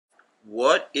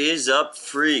What is up,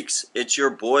 freaks? It's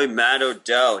your boy Matt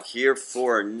Odell here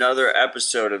for another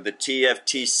episode of the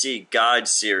TFTC Guide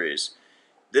Series.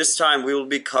 This time we will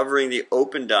be covering the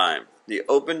Opendime. The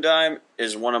Opendime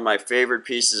is one of my favorite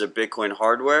pieces of Bitcoin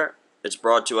hardware. It's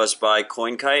brought to us by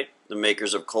CoinKite, the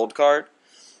makers of Cold Card.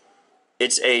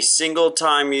 It's a single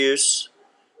time use,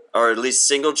 or at least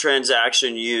single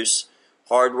transaction use,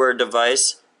 hardware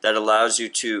device that allows you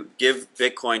to give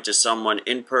Bitcoin to someone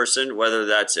in person, whether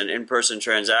that's an in-person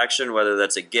transaction, whether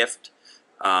that's a gift,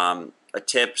 a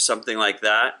tip, something like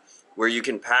that, where you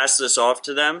can pass this off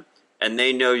to them and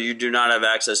they know you do not have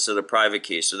access to the private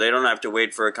key. So they don't have to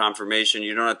wait for a confirmation.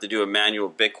 You don't have to do a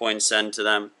manual Bitcoin send to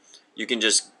them. You can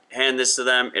just hand this to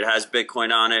them. It has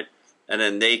Bitcoin on it, and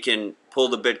then they can pull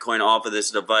the Bitcoin off of this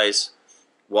device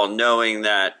while knowing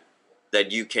that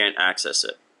you can't access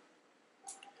it.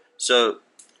 So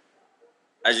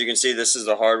as you can see, this is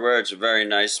the hardware. It's a very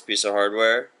nice piece of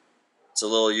hardware. It's a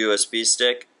little USB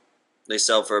stick. They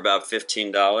sell for about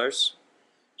 $15.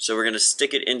 So we're going to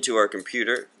stick it into our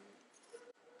computer.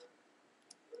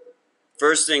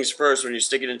 First things first, when you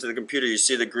stick it into the computer, you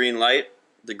see the green light.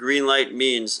 The green light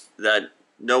means that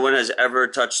no one has ever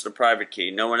touched the private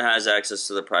key. No one has access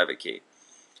to the private key.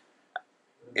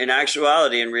 In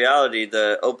actuality, in reality,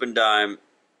 the Opendime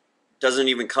doesn't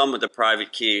even come with a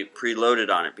private key preloaded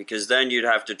on it, because then you'd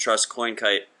have to trust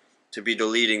CoinKite to be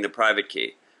deleting the private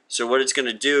key. So what it's going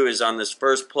to do is, on this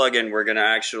first plugin, we're going to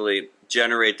actually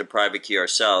generate the private key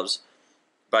ourselves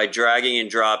by dragging and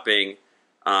dropping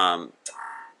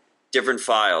different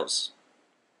files.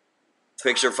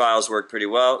 Picture files work pretty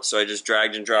well, so I just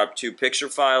dragged and dropped 2 picture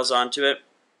files onto it.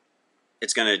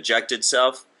 It's going to eject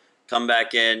itself, come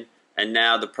back in, and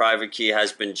now the private key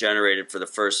has been generated for the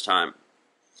first time.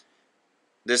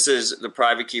 This is the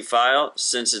private key file.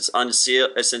 Since it's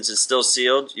unsealed, since it's still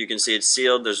sealed, you can see it's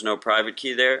sealed. There's no private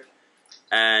key there.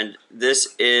 And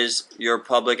this is your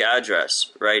public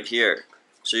address right here.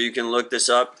 So you can look this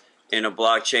up in a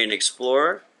blockchain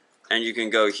explorer, and you can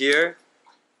go here.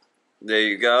 There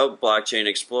you go, blockchain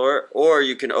explorer. Or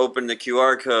you can open the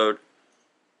QR code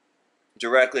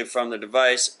directly from the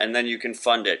device, and then you can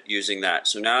fund it using that.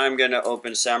 So now I'm going to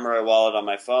open Samurai Wallet on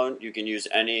my phone. You can use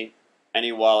any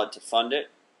wallet to fund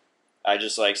it. I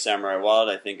just like Samurai Wallet.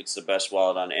 I think it's the best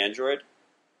wallet on Android.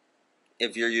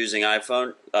 If you're using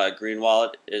iPhone, Green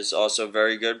Wallet is also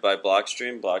very good by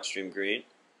Blockstream Green.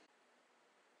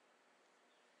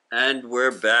 And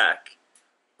we're back.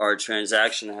 Our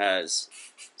transaction has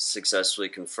successfully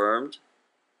confirmed,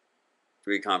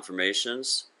 3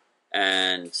 confirmations,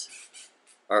 and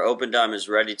our Opendime is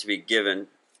ready to be given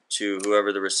to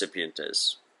whoever the recipient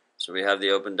is. So we have the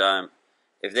Opendime.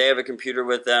 If they have a computer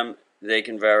with them, they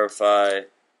can verify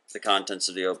the contents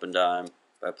of the Opendime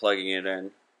by plugging it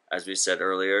in. As we said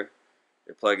earlier,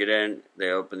 they plug it in, they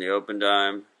open the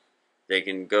Opendime, they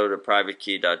can go to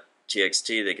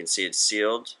privatekey.txt, they can see it's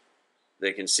sealed,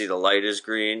 they can see the light is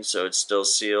green, so it's still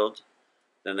sealed.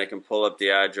 Then they can pull up the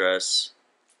address,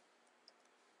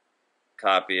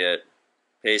 copy it,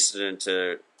 paste it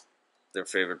into their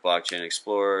favorite blockchain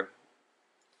explorer,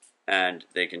 and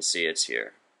they can see it's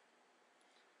here.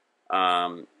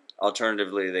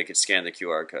 Alternatively, they could scan the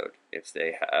QR code if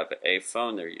they have a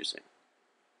phone they're using.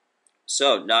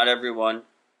 So not everyone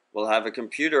will have a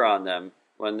computer on them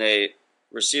when they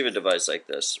receive a device like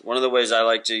this. One of the ways I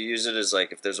like to use it is,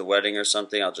 like, if there's a wedding or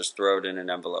something, I'll just throw it in an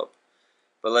envelope.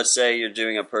 But let's say you're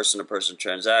doing a person-to-person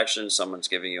transaction, someone's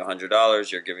giving you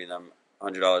 $100, you're giving them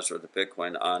 $100 worth of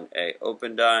Bitcoin on a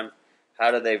Opendime.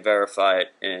 How do they verify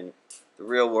it in the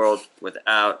real world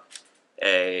without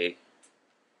a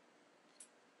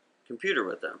computer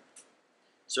with them?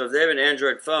 So if they have an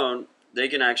Android phone, they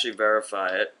can actually verify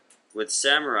it with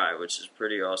Samurai, which is a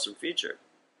pretty awesome feature.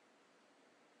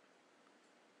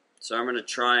 So I'm going to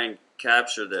try and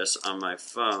capture this on my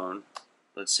phone.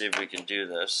 Let's see if we can do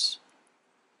this.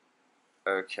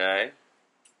 Okay.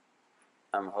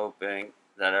 I'm hoping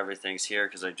that everything's here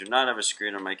because I do not have a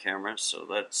screen on my camera, so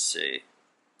let's see.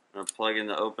 I'm going to plug in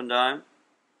the Opendime.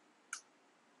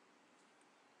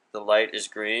 The light is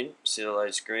green. See, the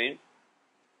light's green.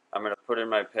 I'm going to put in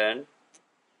my PIN.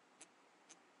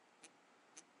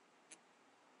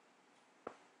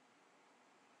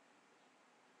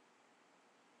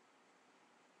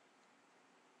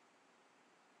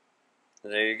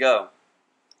 And there you go.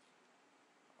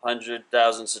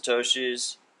 100,000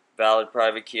 Satoshis, valid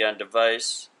private key on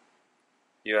device.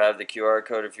 You have the QR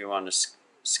code if you want to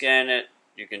scan it.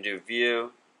 You can do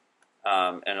view,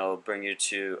 and it'll bring you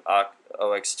to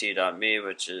oxt.me,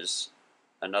 which is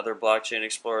another blockchain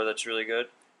explorer that's really good.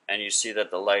 And you see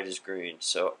that the light is green.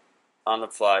 So on the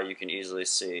fly, you can easily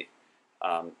see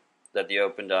that the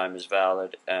Opendime is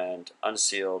valid and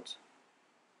unsealed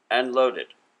and loaded.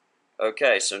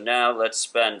 Okay, so now let's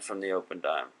spend from the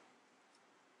Opendime.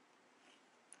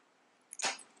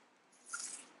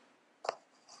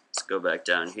 Let's go back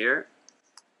down here.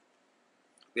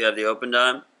 We have the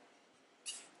Opendime.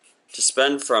 To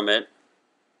spend from it,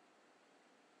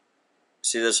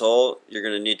 see this hole? You're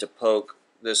going to need to poke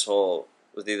this hole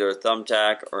with either a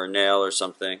thumbtack or a nail or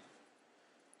something.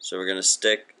 So we're going to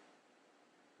stick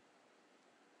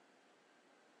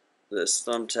this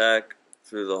thumbtack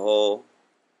through the hole.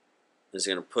 It's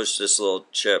going to push this little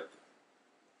chip.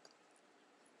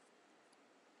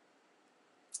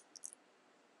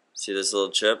 See this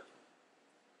little chip?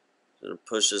 It's going to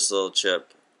push this little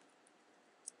chip.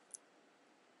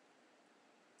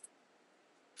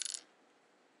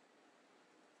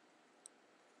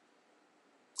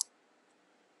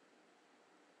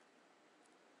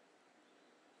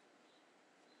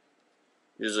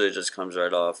 Usually it just comes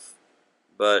right off,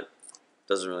 but it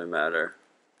doesn't really matter.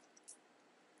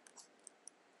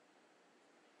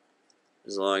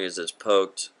 As long as it's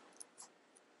poked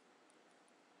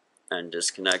and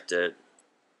disconnected,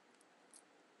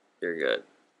 you're good.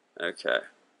 Okay.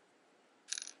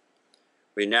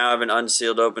 We now have an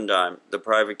unsealed Opendime. The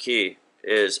private key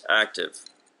is active.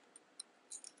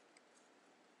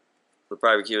 The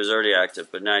private key was already active,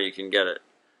 but now you can get it.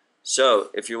 So,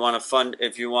 if you want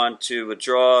to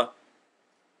withdraw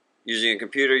using a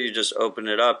computer, you just open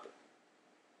it up.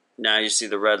 Now you see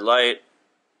the red light.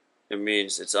 It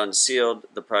means it's unsealed.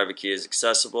 The private key is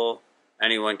accessible.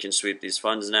 Anyone can sweep these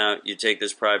funds now. You take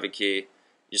this private key,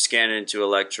 you scan it into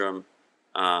Electrum,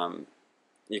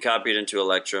 you copy it into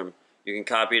Electrum. You can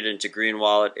copy it into Green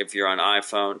Wallet if you're on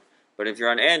iPhone. But if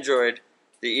you're on Android,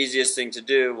 the easiest thing to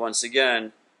do, once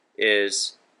again,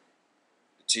 is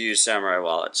to use Samurai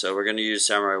Wallet. So we're going to use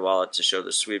Samurai Wallet to show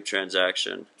the sweep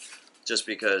transaction just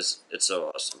because it's so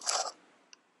awesome.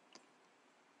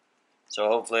 So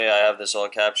hopefully I have this all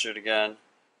captured again.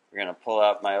 We're going to pull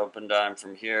out my Opendime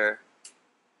from here.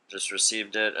 Just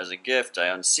received it as a gift. I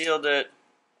unsealed it.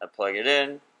 I plug it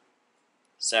in.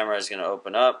 Samurai is going to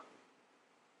open up.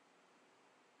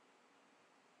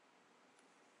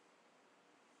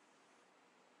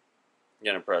 I'm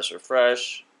going to press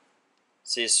refresh.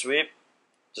 See sweep.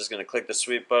 Just going to click the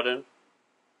sweep button.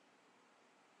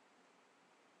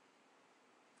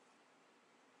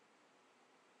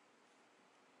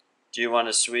 Do you want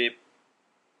to sweep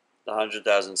the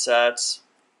 100,000 sats?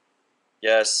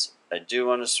 Yes, I do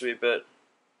want to sweep it.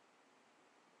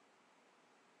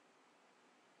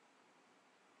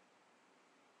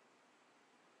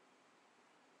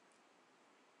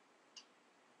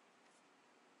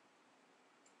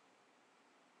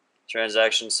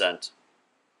 Transaction sent.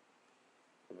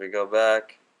 If we go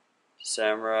back to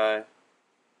Samurai,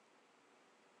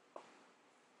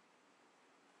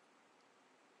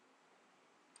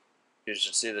 you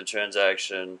should see the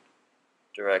transaction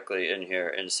directly in here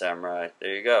in Samurai.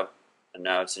 There you go. And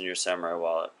now it's in your Samurai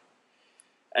wallet.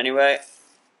 Anyway,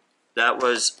 that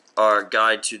was our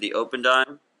guide to the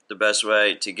Opendime, the best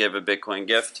way to give a Bitcoin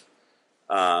gift,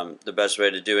 the best way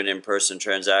to do an in-person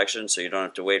transaction so you don't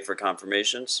have to wait for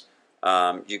confirmations.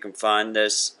 You can find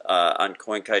this on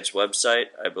CoinKite's website.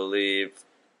 I believe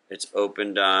it's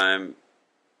Opendime.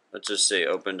 Let's just say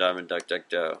Opendime and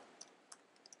DuckDuckGo.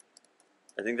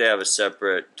 I think they have a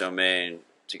separate domain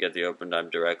to get the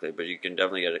Opendime directly, but you can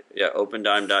definitely get it. Yeah,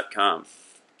 Opendime.com.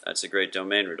 That's a great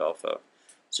domain, Rodolfo.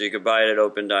 So you can buy it at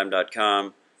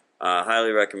Opendime.com.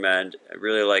 Highly recommend. I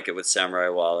really like it with Samurai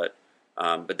Wallet.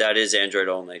 But that is Android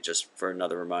only, just for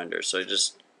another reminder. So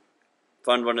just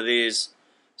fund one of these,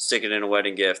 stick it in a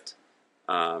wedding gift,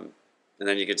 and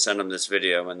then you can send them this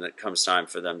video when it comes time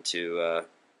for them to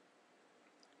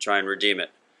try and redeem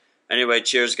it. Anyway,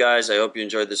 cheers guys. I hope you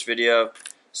enjoyed this video.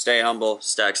 Stay humble,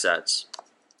 stack sats.